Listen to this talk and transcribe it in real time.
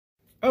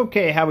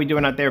Okay, how we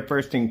doing out there?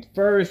 First things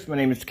first, my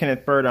name is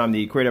Kenneth Bird. I'm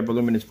the creator of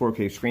LUMENS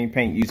 4K screen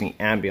paint using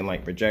ambient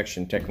light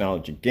projection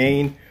technology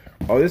gain.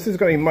 Oh, this is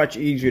going to be much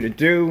easier to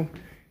do.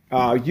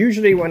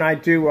 Usually when I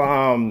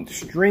do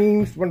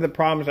streams, one of the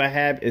problems I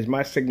have is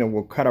my signal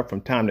will cut off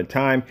from time to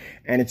time,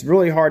 and it's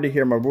really hard to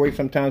hear my voice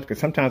sometimes because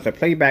sometimes I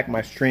play back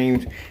my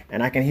streams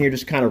and I can hear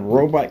this kind of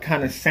robot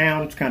kind of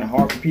sound. It's kind of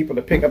hard for people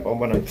to pick up on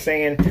what I'm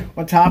saying.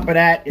 On top of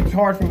that, it's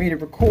hard for me to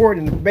record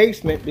in the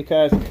basement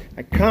because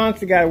I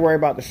constantly got to worry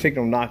about the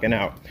signal knocking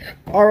out.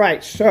 All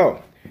right,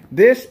 so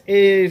this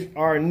is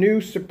our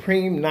new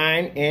Supreme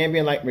 9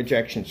 ambient light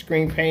projection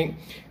screen paint.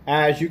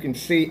 As you can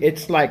see,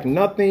 it's like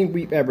nothing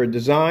we've ever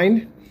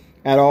designed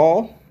at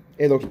all.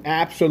 It looks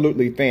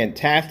absolutely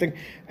fantastic.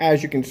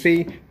 As you can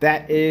see,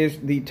 that is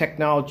the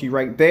technology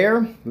right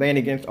there, laying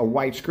against a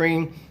white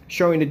screen,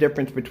 showing the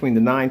difference between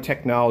the 9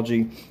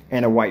 technology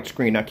and a white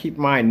screen. Now keep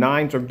in mind,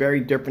 9s are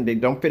very different. They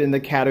don't fit in the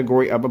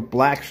category of a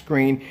black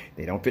screen,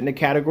 they don't fit in the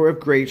category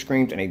of gray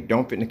screens, and they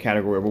don't fit in the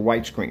category of a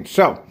white screen.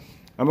 So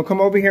I'm gonna come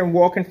over here and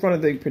walk in front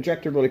of the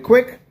projector really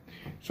quick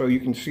so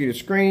you can see the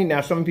screen. Now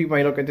some people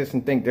may look at this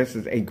and think this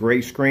is a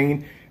gray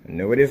screen.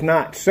 No, it is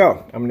not.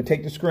 So I'm gonna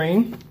take the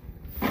screen,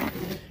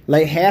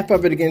 lay half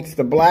of it against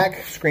the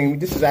black screen.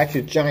 This is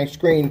actually a giant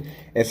screen.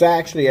 It's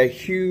actually a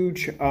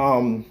huge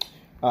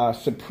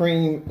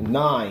Supreme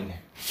 9.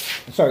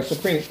 Sorry,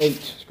 Supreme 8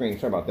 screen.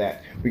 Sorry about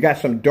that. We got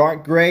some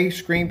dark gray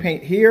screen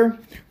paint here.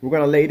 We're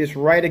gonna lay this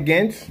right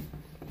against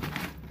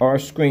our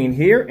screen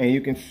here, and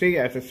you can see,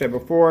 as I said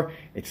before,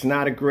 it's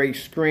not a gray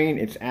screen.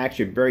 It's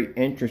actually a very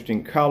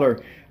interesting color.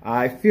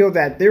 I feel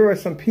that there are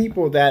some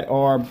people that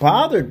are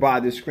bothered by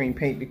this screen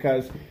paint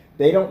because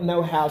they don't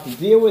know how to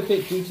deal with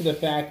it due to the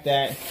fact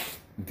that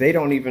they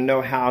don't even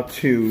know how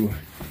to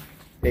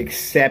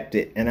accept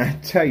it. And I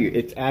tell you,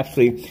 it's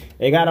absolutely,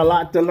 they got a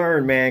lot to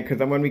learn, man,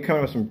 because I'm going to be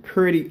coming with some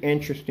pretty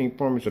interesting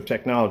forms of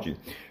technology.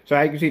 So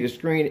as you can see, the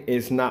screen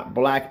is not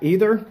black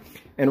either.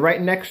 And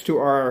right next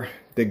to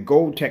the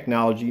gold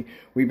technology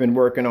we've been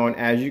working on,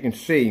 as you can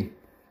see,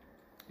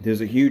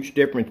 there's a huge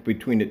difference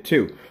between the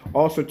two.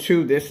 Also,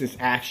 too, this is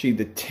actually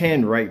the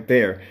 10 right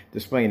there,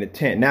 displaying the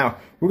 10. Now,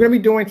 we're going to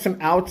be doing some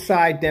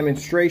outside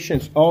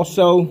demonstrations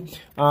also.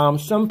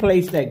 Some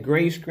place that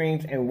gray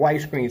screens and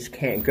white screens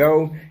can't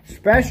go.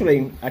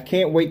 Especially, I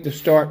can't wait to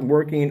start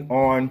working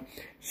on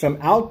some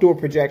outdoor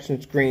projection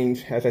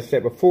screens, as I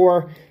said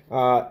before.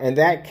 In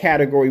that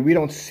category, we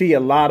don't see a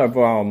lot of...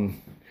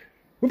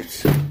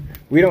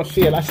 we don't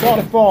see it. I saw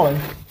it falling.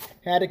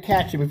 Had to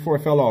catch it before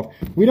it fell off.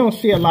 We don't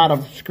see a lot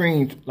of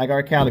screens like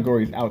our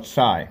categories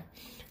outside.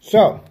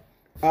 So,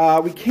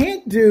 we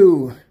can't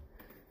do...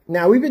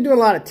 Now, we've been doing a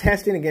lot of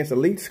testing against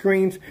elite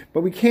screens,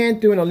 but we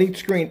can't do an elite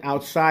screen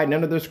outside.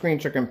 None of those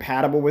screens are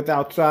compatible with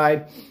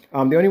outside. The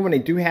only one they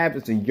do have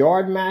is a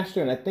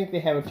Yardmaster, and I think they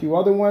have a few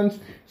other ones.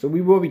 So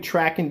we will be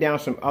tracking down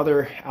some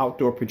other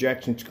outdoor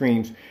projection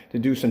screens to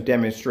do some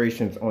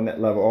demonstrations on that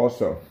level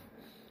also.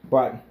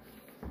 But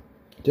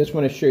just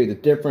want to show you the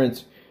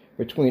difference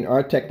between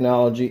our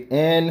technology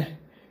and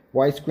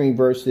white screen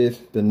versus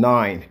the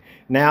 9.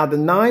 Now, the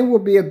 9 will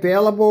be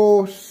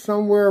available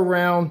somewhere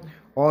around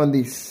on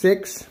the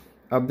 6th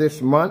of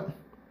this month,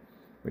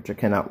 which I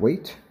cannot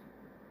wait.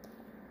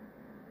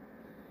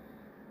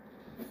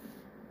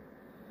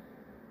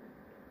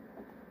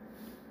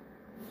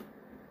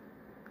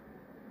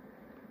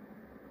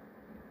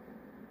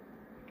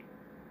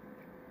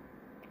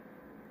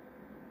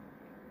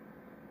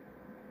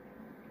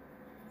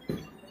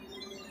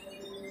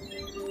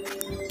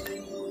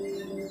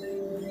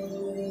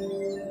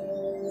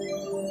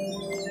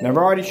 Now, I've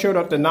already showed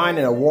up the 9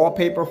 in a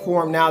wallpaper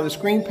form. Now, the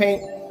screen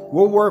paint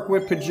will work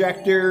with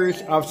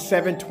projectors of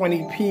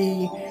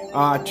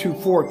 720p to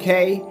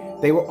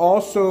 4K. They will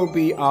also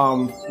be,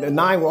 the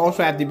 9 will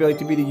also have the ability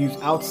to be used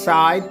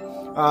outside.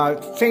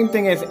 Same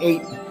thing as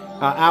 8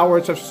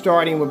 hours of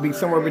starting would be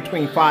somewhere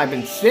between 5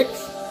 and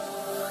 6.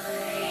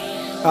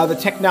 The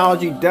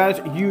technology does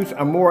use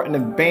an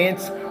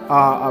advanced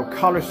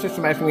color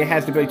system, as it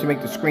has the ability to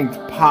make the screens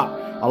pop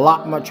a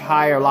lot much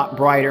higher, a lot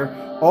brighter.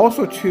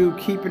 Also, to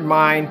keep in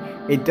mind,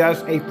 it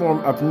does a form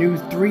of new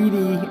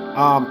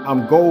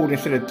 3D gold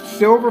instead of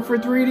silver for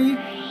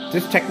 3D.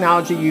 This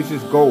technology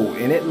uses gold,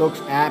 and it looks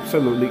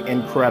absolutely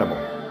incredible.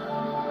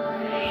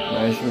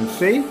 As you can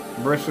see,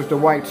 versus the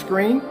white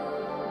screen.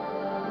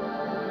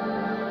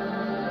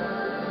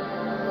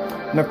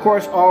 And of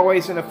course,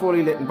 always in a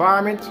fully lit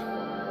environment.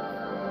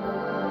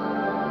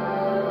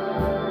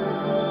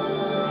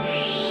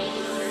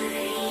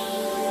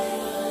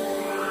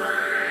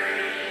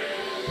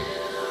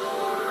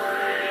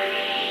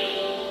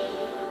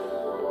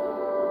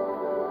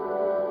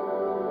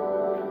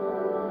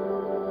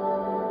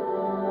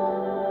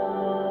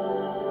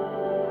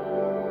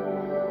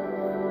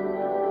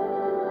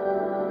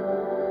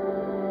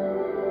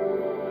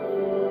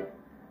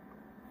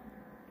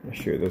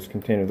 Sure, those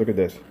containers, look at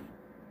this.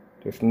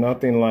 There's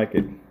nothing like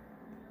it.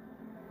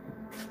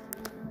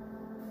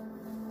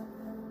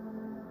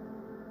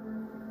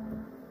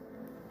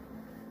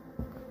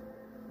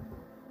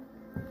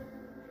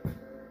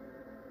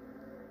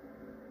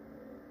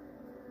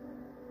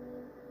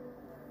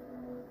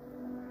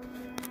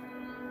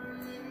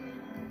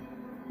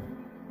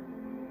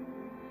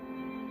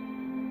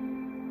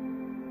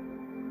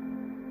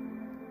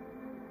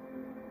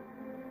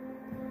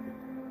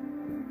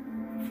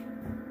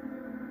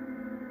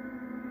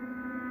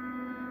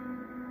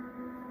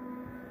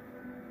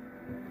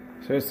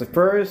 So it's the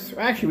first,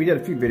 actually we did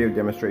a few video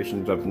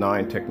demonstrations of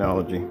 9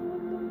 technology.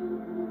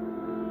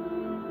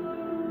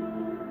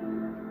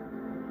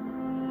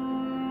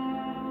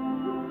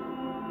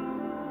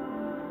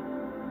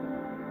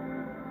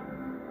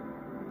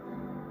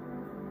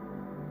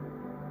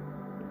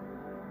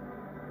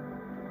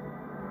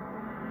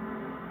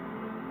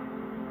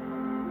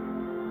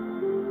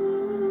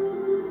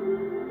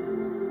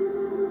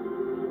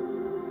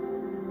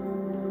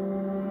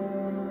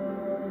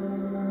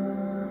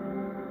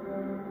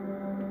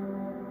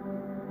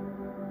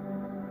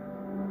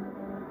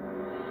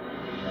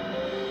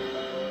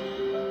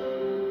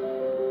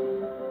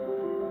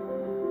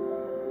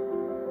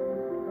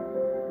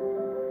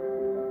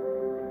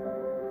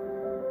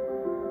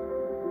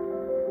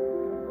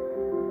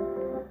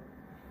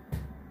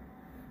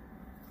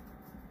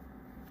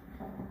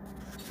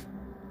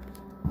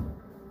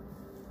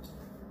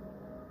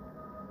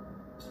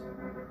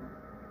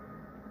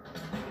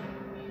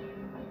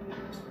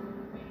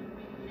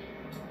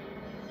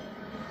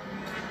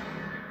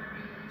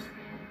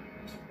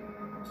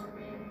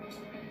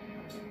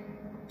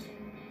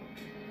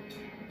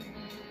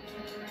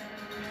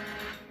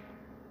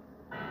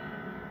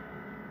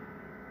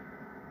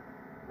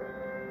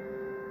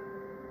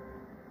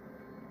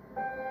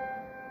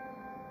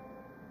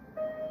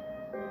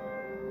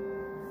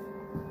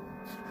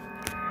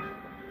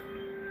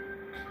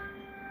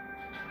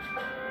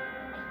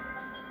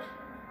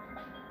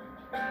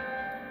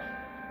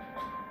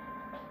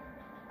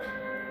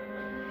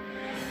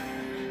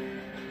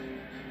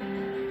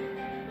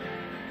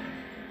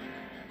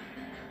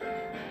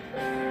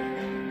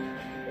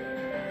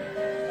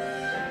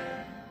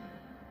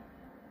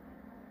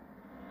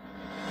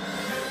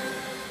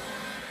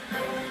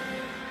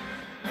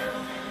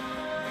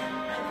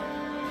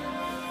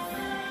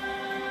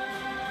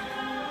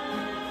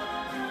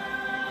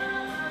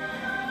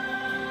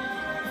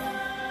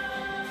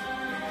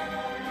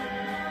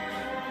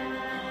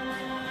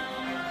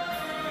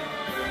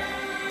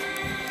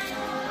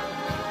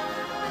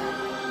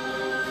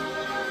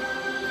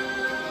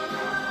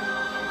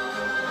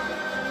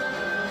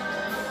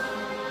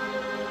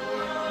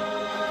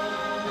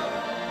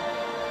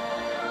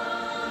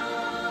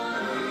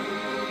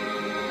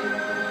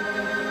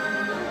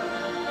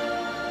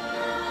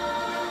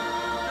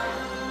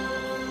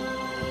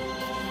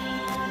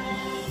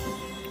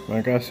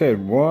 Like I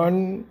said,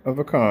 one of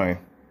a kind.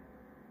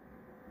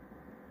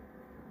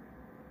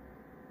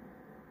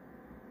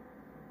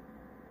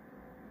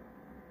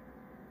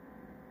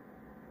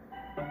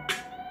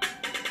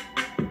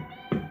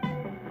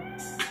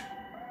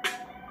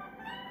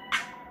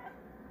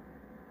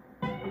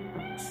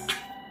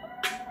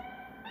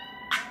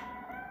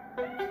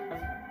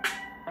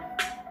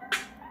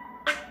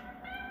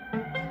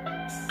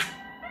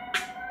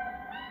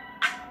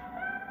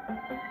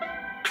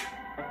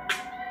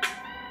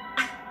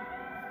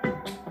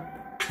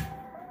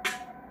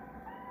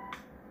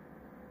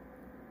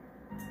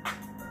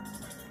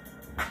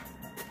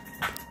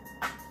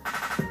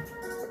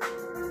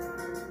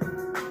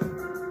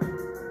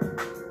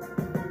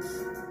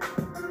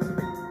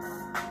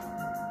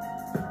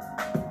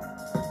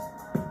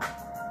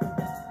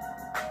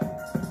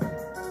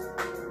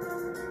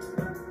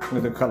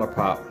 With a color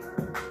pop.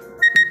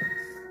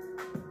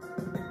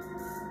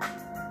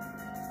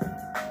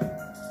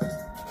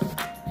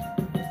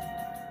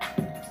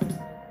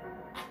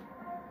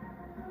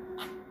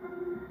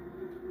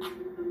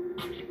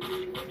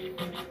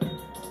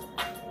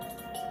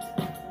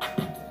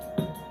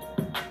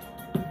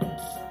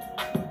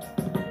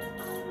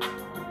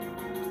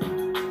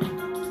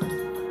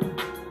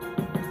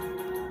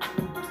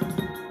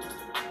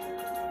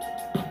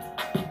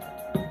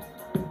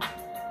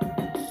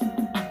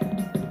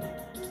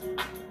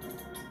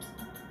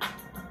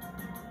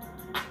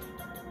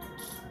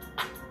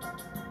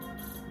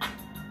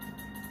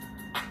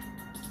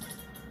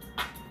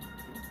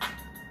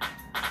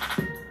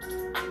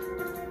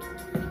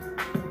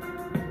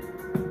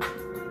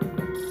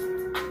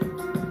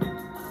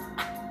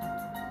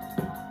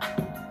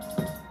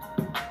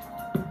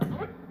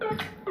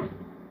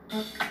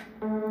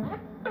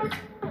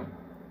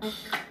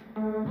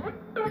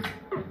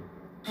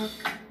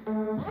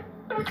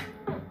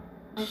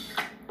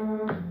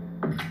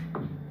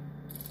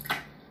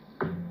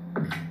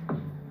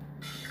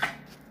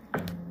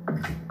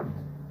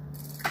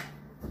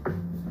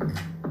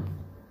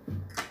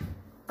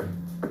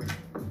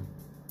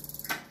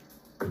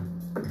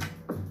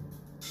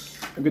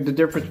 Look at the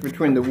difference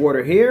between the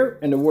water here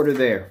and the water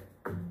there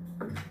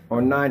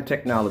on 9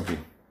 technology.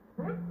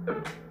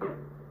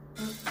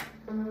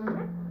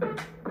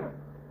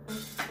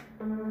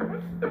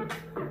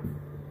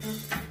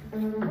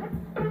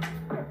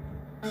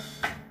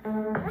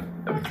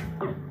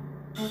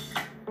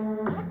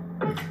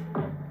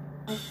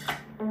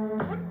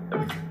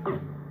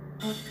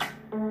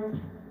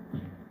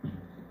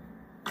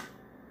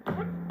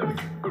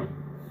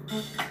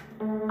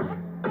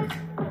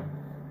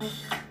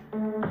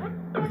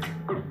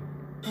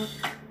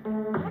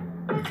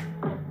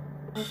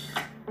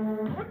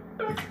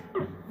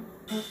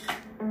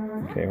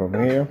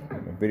 over here.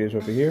 My video's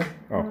over here.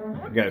 Oh,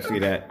 you gotta see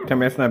that. Tell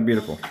me that's not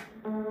beautiful.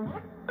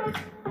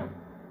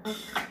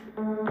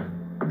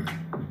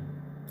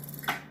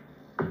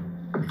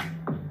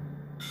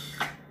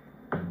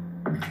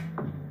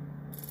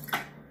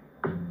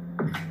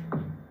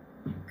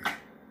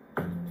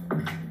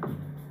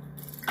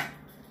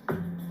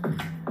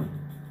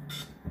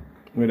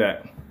 Look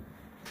at that.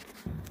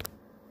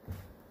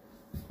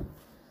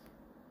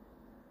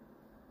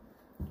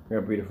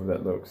 Look how beautiful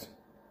that looks.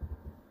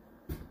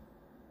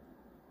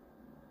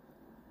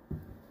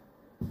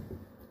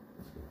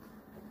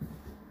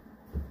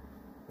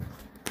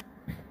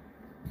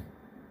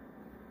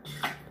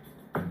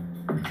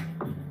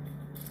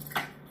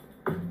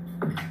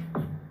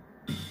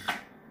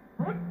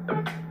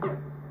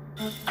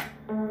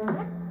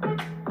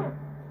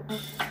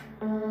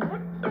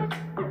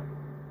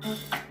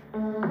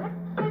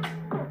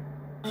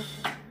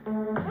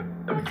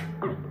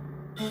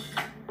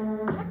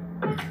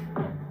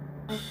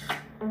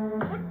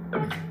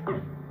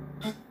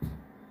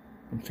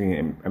 I'm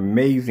seeing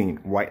amazing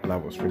white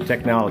levels for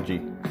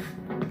technology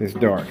this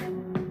dark.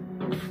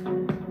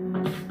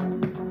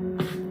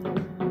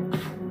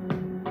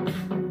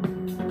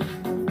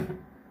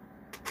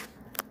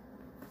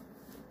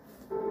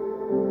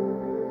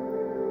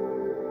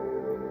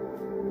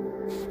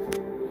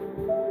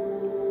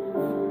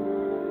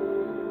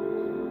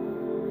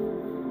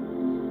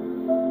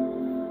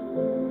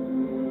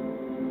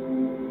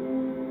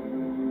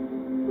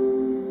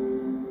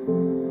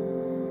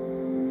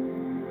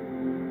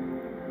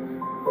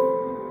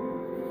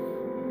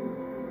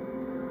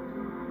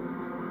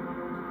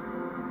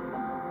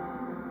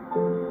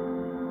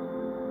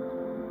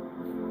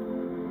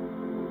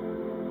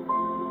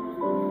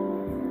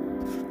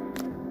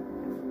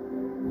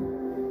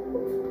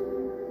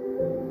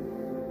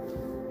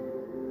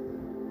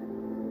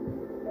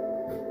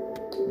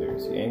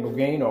 There's the angle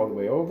gain all the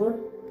way over.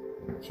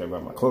 Sorry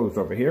about my clothes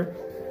over here.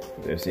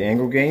 There's the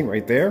angle gain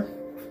right there.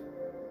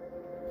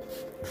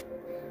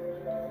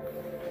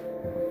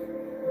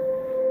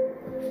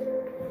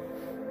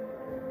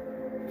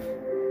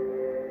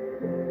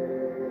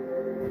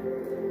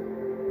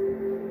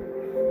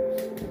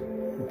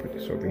 I'll put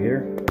this over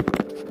here.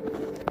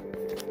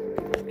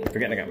 Keep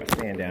forgetting I got my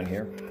stand down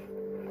here.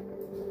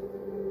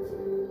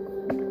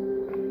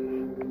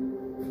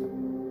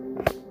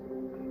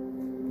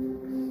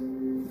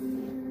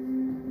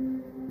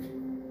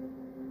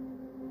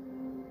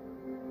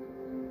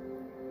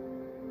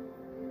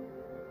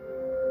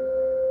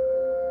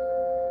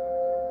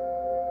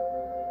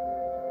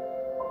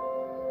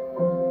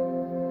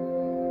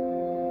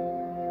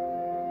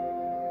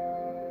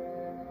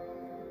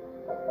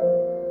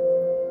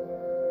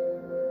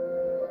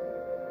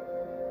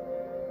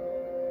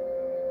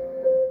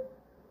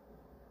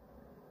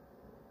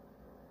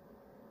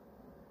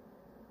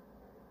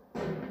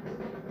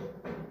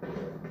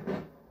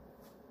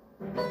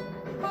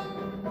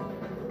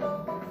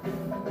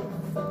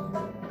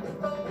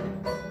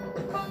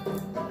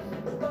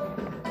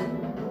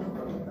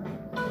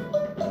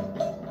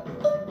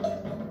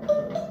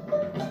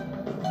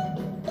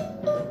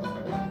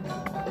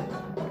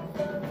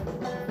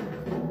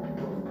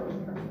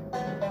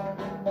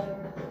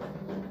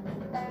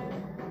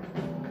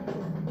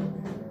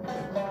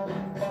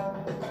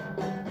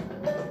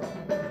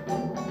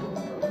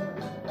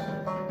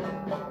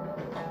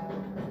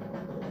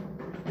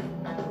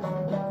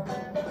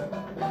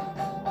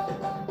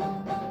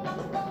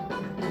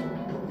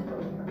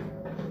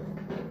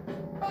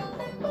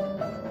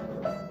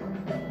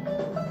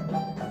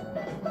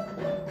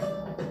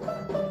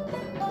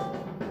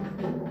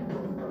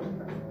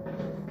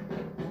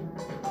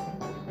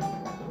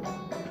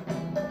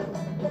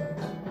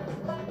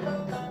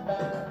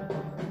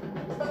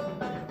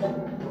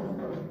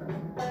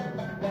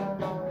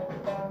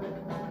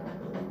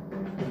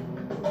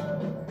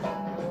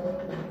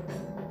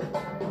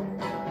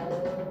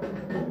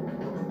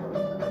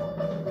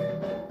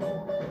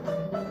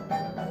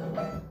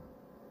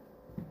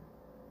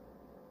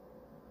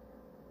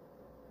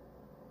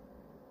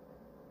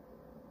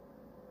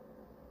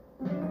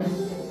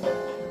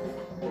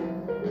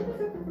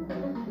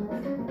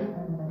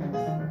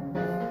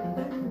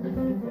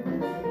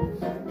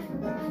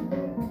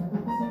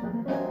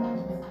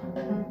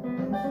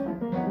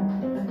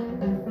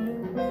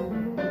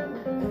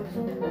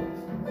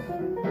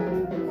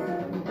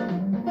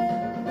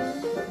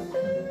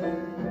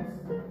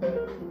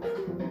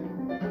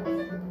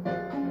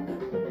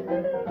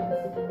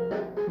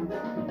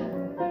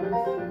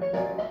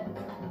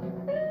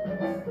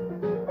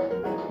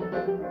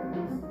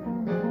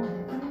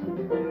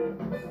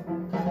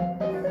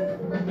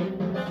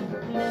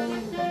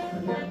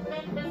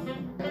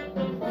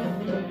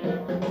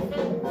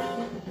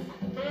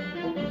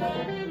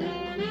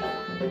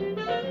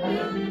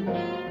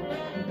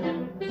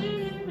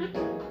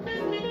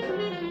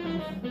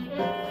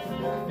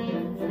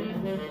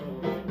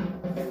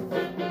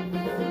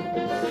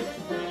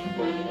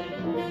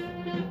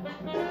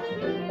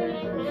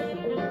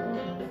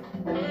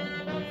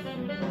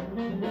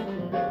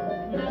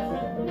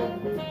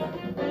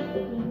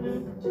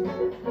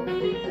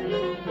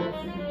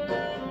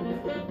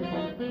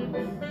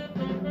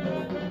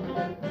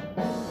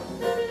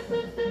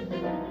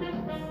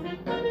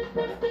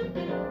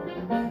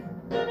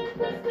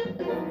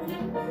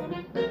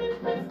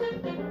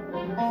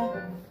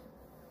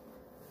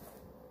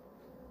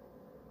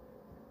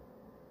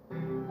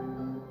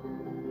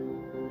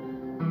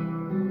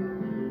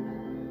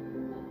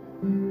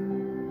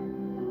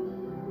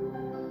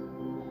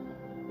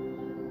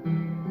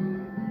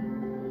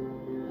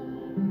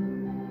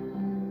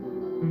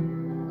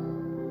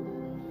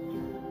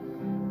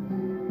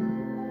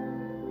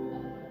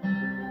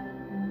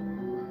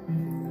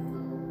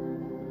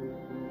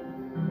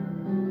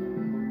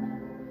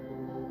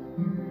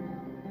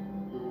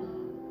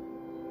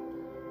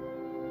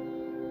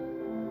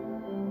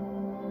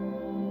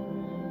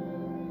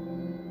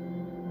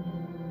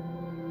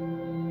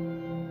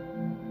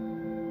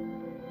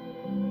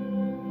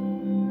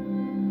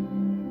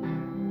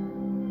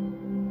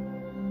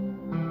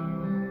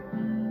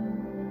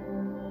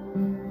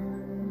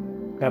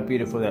 How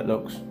beautiful that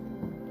looks.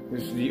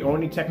 This is the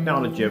only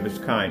technology of its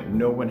kind.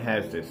 No one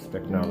has this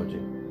technology.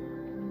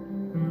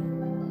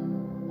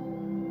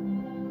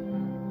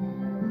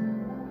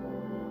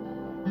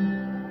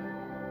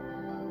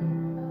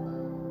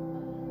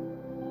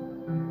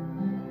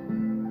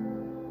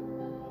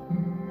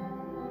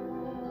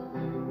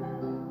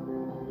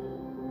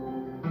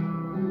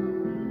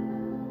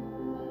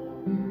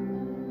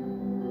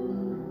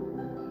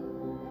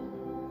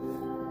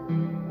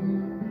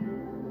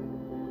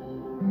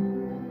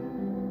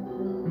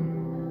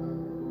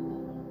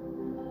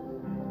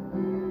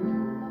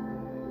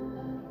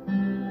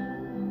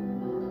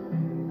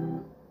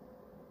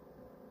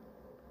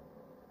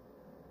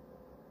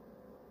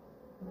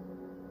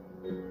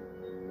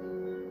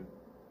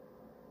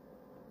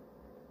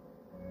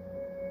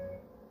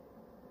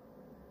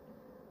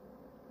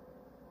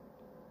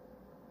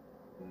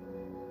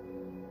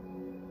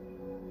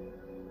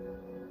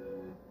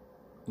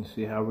 You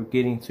see how we're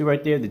getting to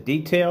right there, the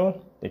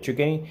detail that you're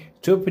getting.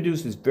 Still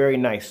produces very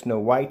nice snow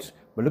whites,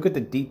 but look at the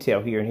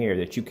detail here and here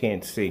that you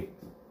can't see.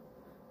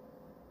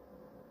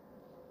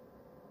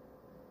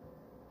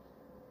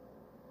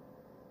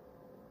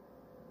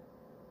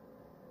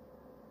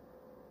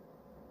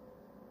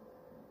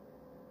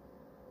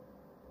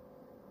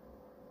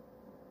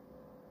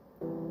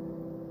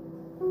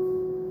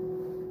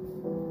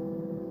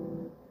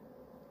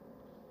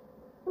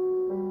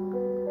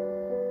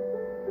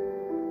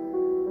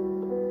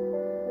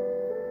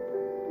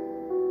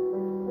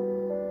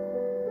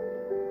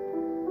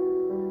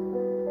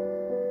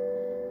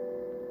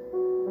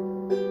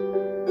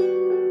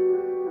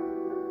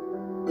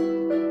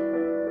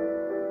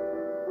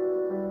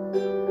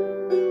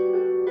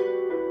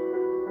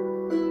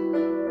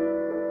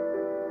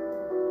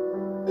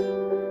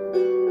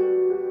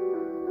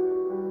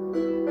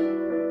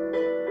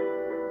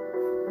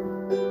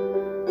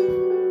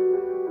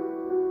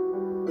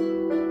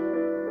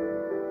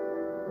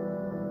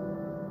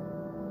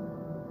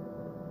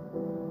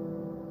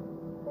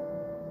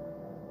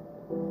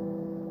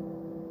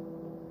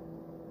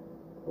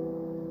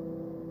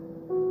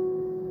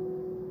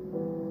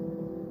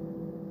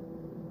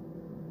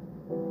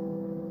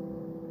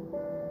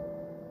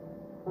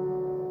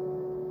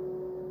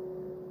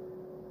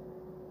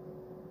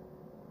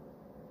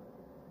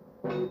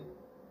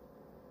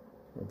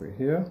 Over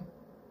here,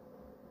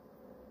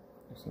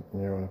 there's something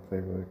here I want to play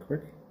really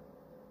quick.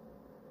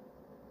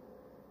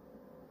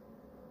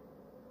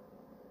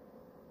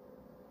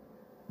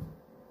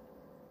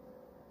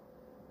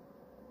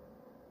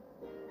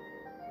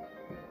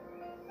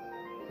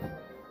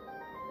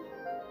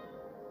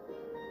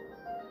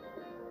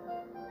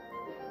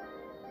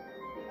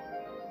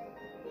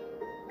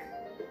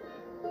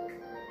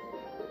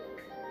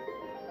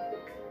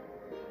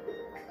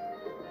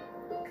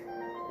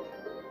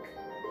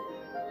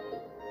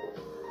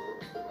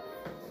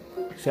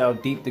 See how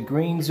deep the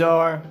greens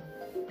are?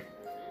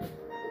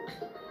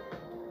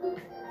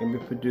 And we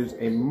produce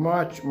a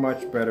much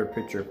better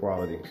picture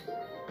quality.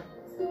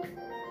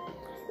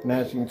 And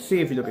as you can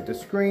see, if you look at the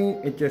screen,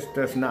 it just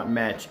does not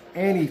match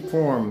any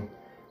form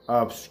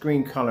of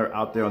screen color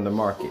out there on the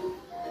market.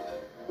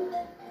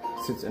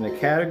 It sits in a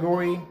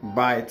category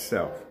by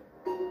itself.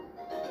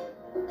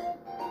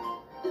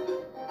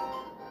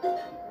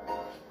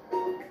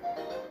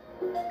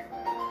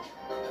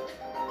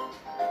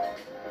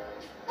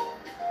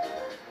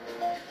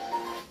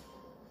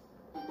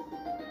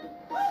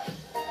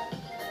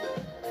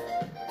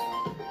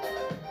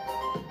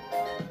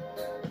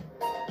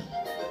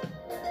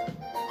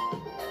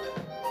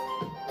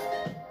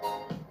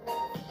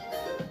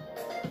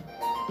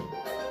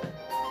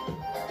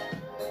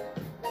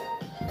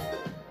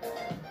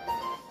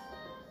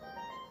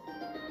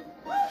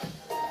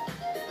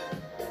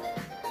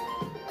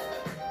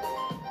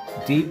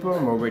 Deeper,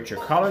 more richer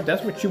color,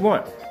 that's what you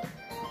want.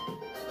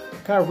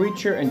 Look how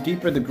richer and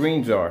deeper the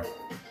greens are.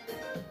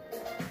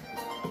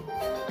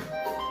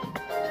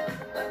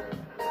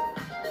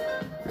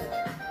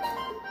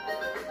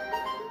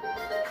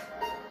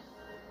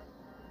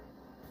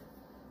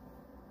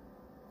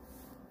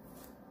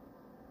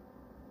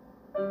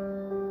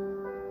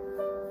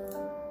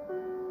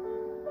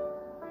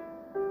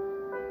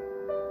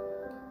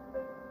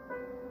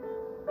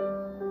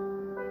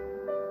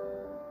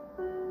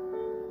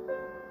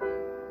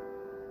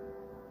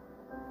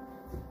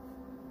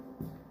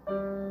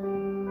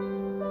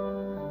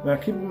 Now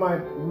keep in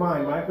mind,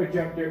 my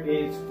projector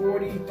is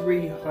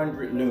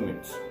 4,300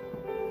 lumens.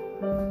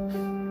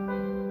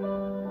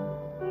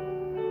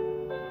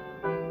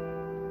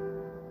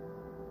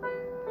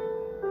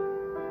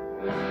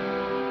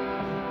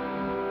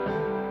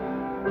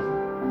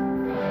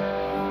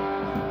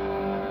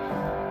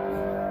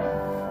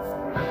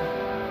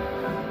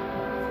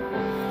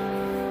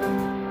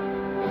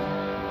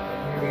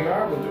 Here we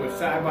are, we'll do a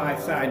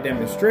side-by-side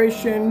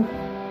demonstration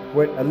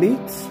with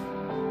Elites.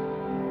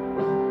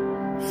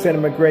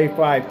 Cinema Gray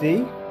 5D.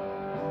 In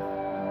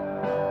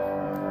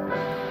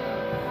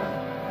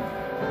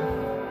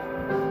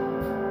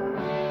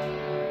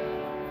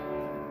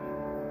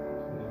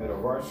the middle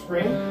of our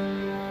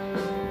screen.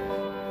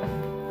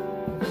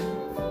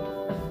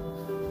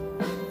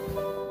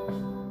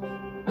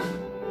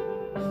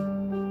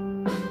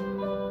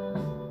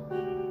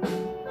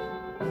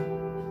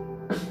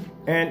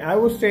 And I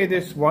will say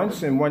this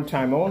once and one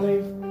time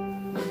only.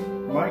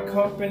 My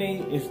company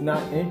is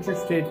not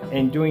interested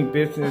in doing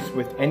business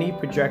with any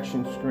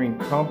projection screen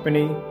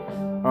company,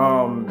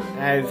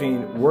 as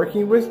in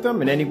working with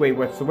them in any way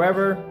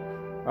whatsoever.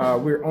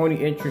 We're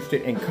only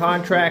interested in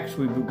contracts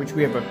which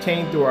we have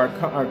obtained through our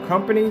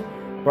company,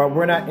 but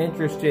we're not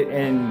interested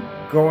in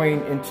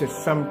going into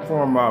some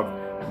form of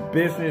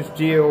business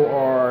deal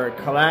or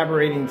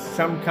collaborating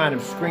some kind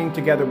of screen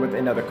together with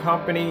another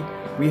company.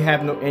 We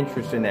have no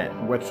interest in that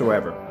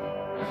whatsoever.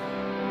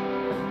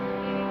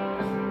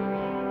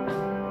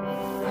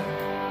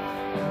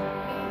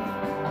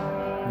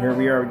 Here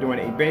we are doing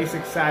a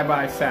basic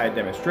side-by-side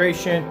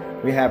demonstration.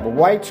 We have a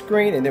white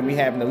screen and then we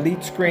have an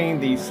elite screen,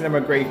 the Cinema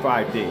Grade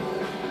 5D.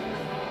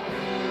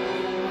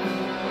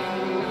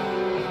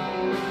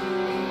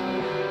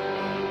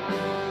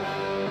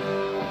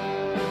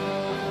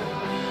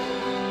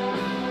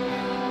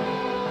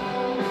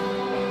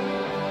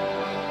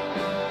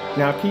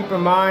 Now keep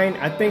in mind,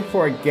 I think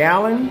for a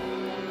gallon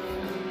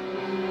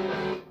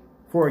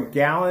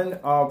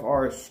of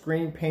our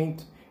screen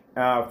paint,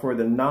 for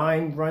the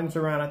 9 runs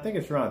around, I think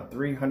it's around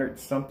 $300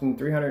 something,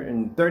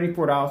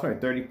 $334, sorry,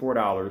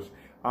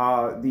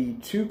 $34. The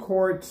 2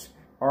 quarts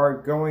are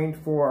going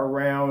for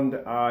around,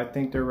 I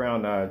think they're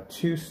around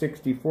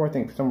 $264, I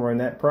think somewhere in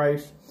that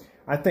price.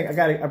 I've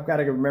got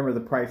to remember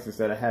the prices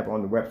that I have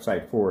on the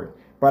website for it.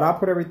 But I'll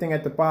put everything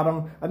at the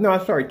bottom. No,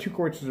 I'm sorry, 2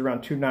 quarts is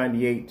around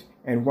 $298,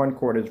 and 1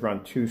 quart is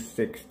around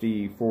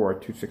 $264,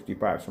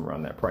 $265, somewhere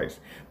around that price.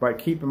 But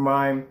keep in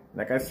mind,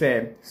 like I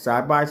said,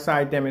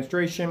 side-by-side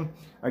demonstration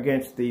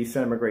against the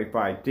Cinema Grade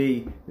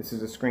 5D. This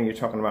is a screen you're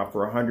talking about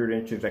for 100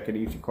 inches that could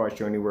easily cost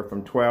you anywhere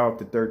from $1,200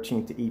 to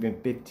 $1,300 to even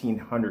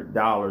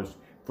 $1,500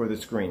 for the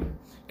screen,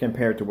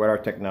 compared to what our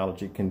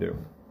technology can do.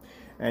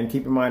 And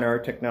keep in mind, our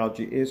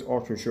technology is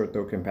ultra short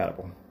throw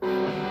compatible.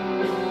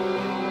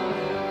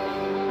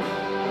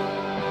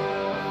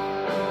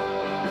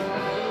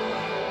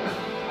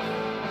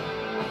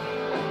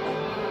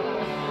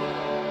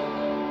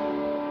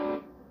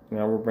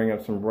 Now we'll bring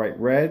up some bright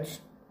reds.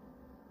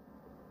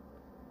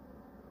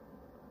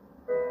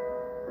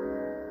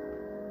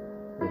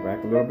 Go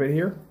back a little bit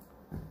here.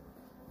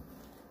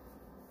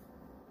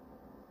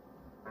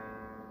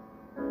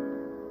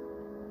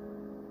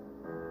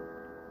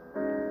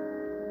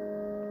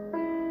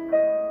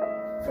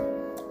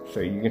 So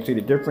you can see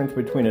the difference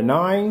between a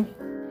 9,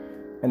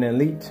 an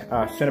elite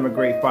Cinema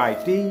Grade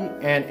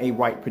 5D, and a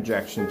white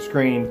projection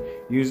screen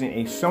using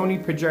a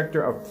Sony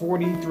projector of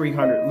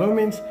 4300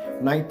 lumens,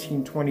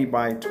 1920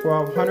 by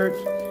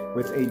 1200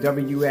 with a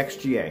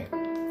WXGA,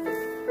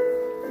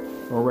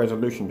 or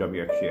resolution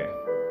WXGA.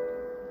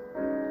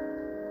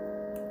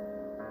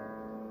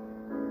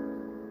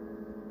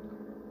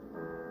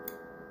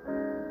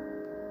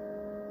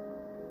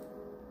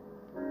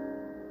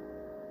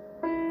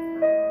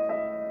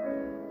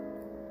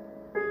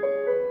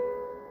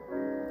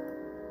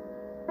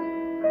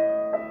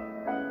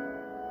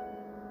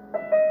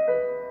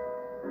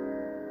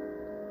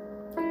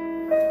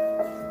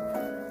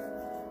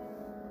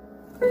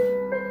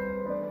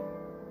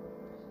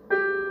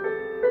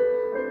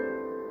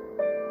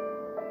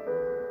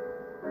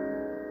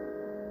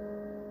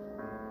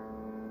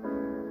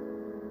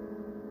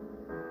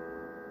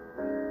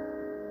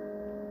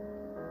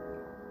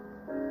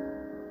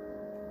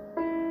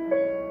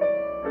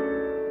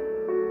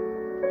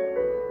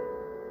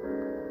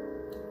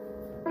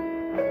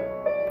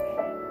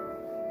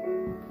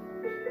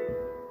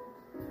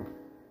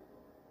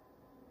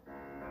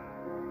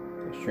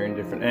 Showing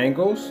different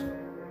angles.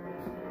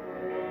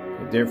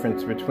 The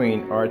difference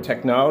between our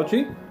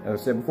technology, as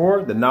I said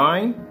before, the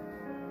 9.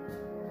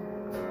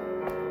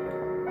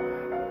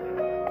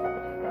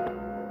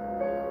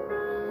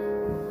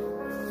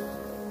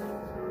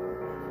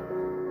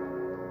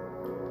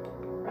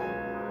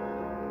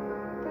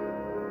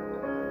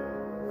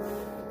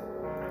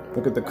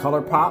 Look at the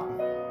color pop.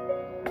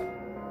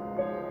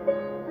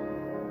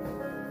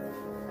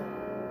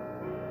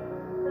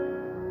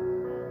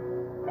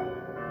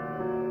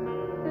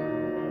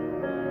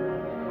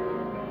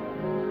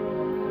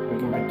 We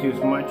can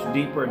produce much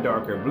deeper,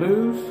 darker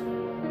blues.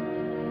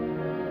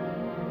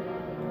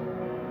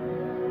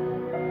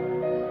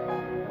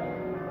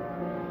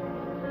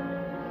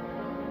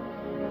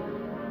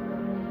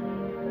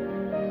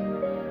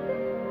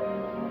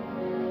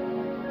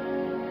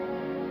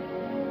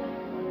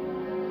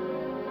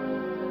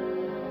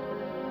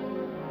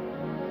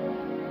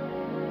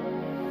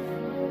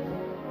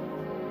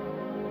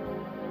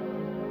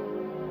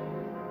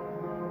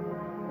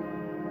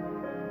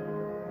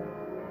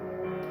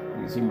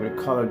 You see where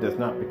the color does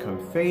not become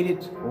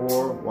faded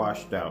or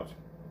washed out.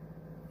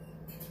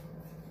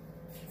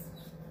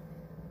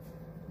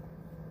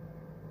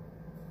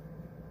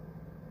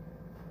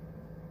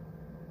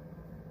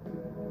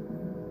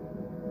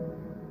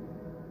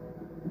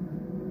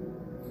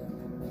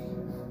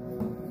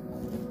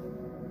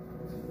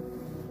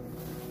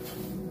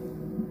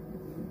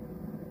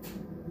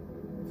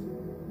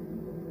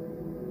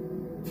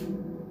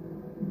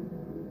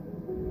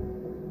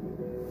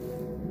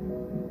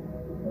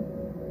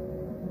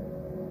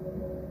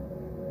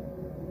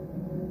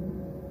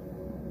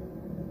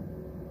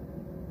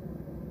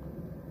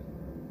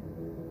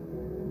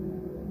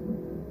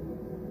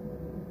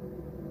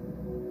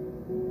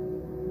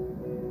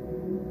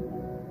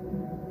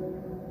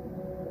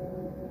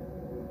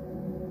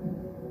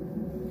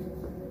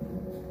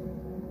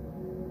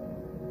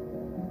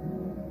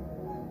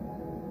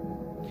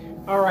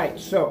 Alright,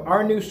 so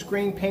our new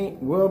screen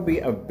paint will be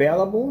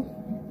available.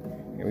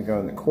 Here we go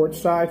in the quart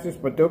sizes,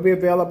 but they'll be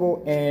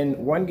available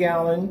in 1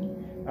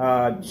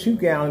 gallon, 2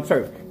 gallons.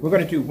 So we're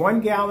going to do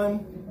 1 gallon,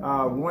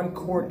 1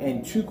 quart,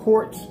 and 2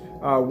 quarts.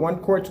 1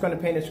 quart's going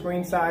to paint a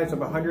screen size of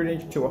 100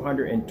 inch to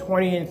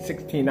 120 inch,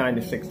 16:9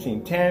 to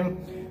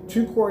 16:10.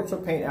 2 quarts will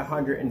paint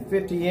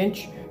 150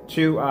 inch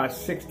to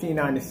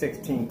 16:9 to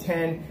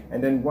 16:10,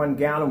 and then 1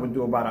 gallon would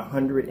do about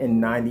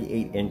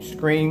 198 inch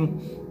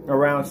screen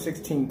around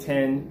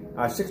 16:10,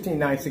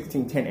 16:9,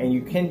 16:10, and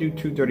you can do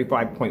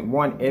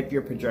 235.1 if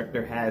your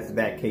projector has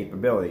that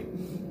capability.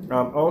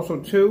 Also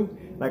too,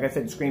 like I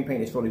said, the screen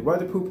paint is fully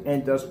weatherproof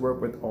and does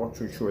work with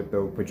ultra short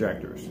throw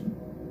projectors.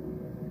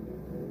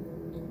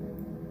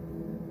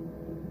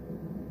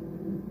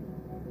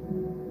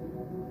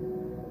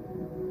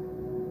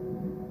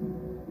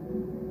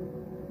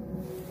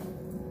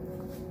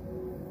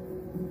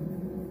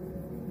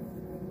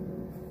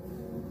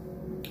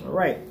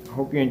 Alright, I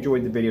hope you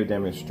enjoyed the video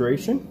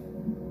demonstration.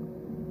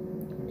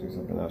 Let's do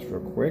something else real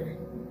quick.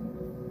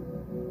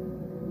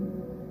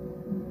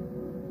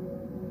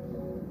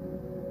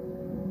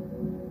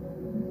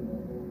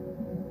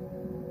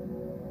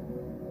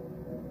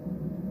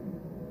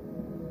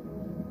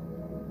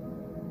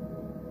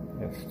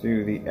 Let's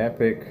do the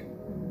epic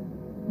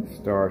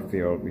star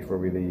field before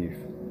we leave.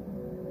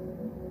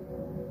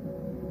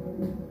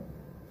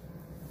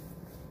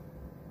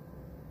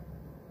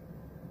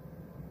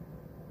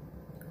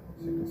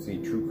 So you can see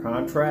true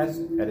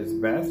contrast at its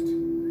best.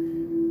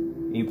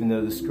 Even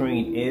though the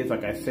screen is,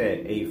 like I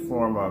said, a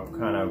form of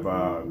kind of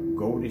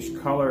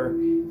goldish color,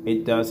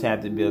 it does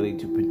have the ability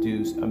to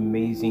produce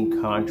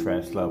amazing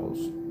contrast levels.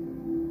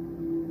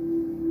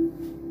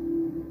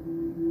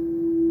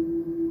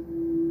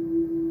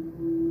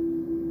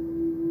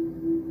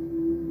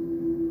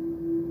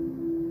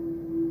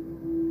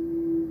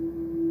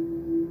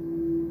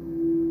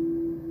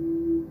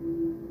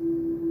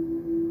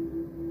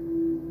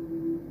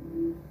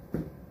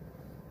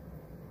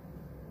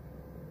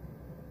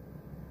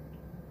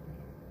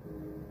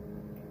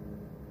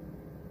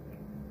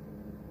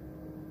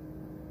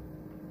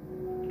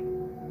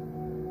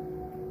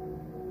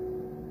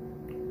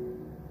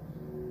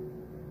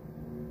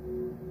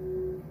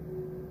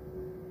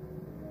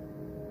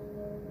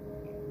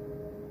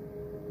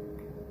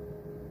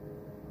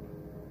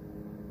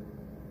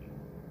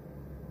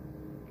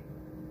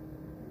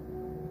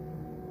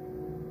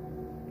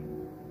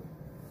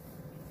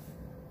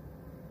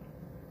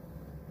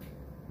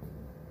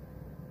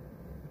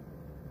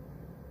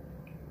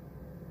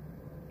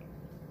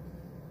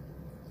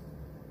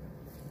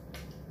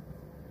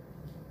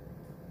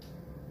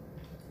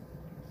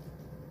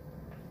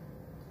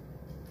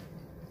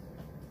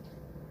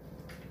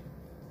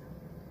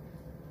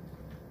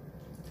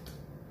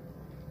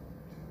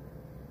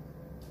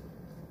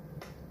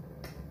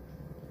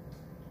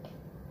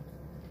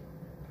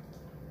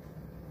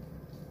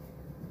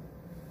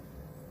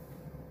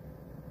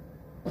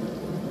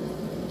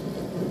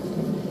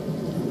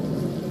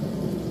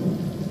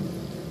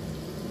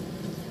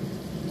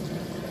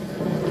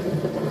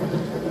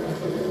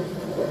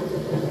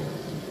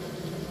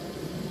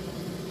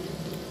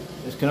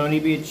 This can only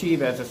be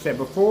achieved, as I said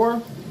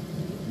before,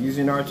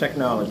 using our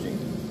technology.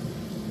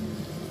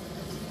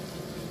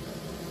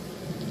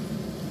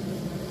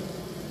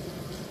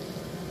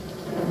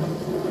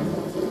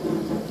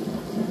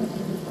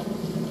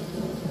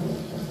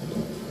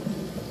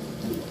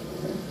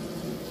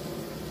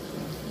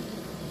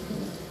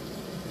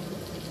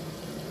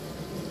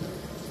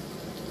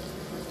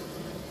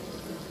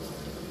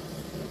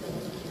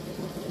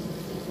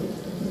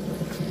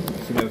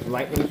 See those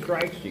lightning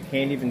strikes? You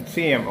can't even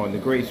see them on the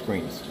gray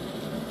screens.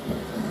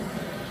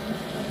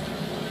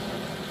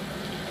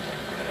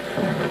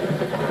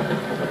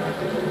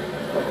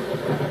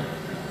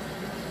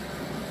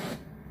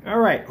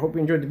 Alright, hope you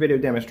enjoyed the video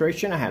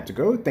demonstration. I have to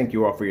go. Thank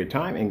you all for your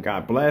time and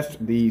God bless.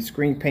 The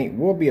screen paint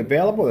will be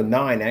available. The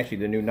 9, actually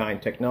the new 9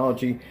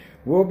 technology,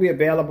 will be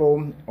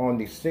available on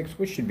the 6th,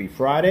 which should be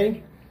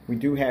Friday. We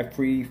do have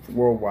free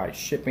worldwide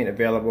shipping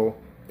available.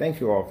 Thank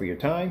you all for your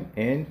time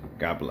and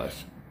God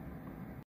bless.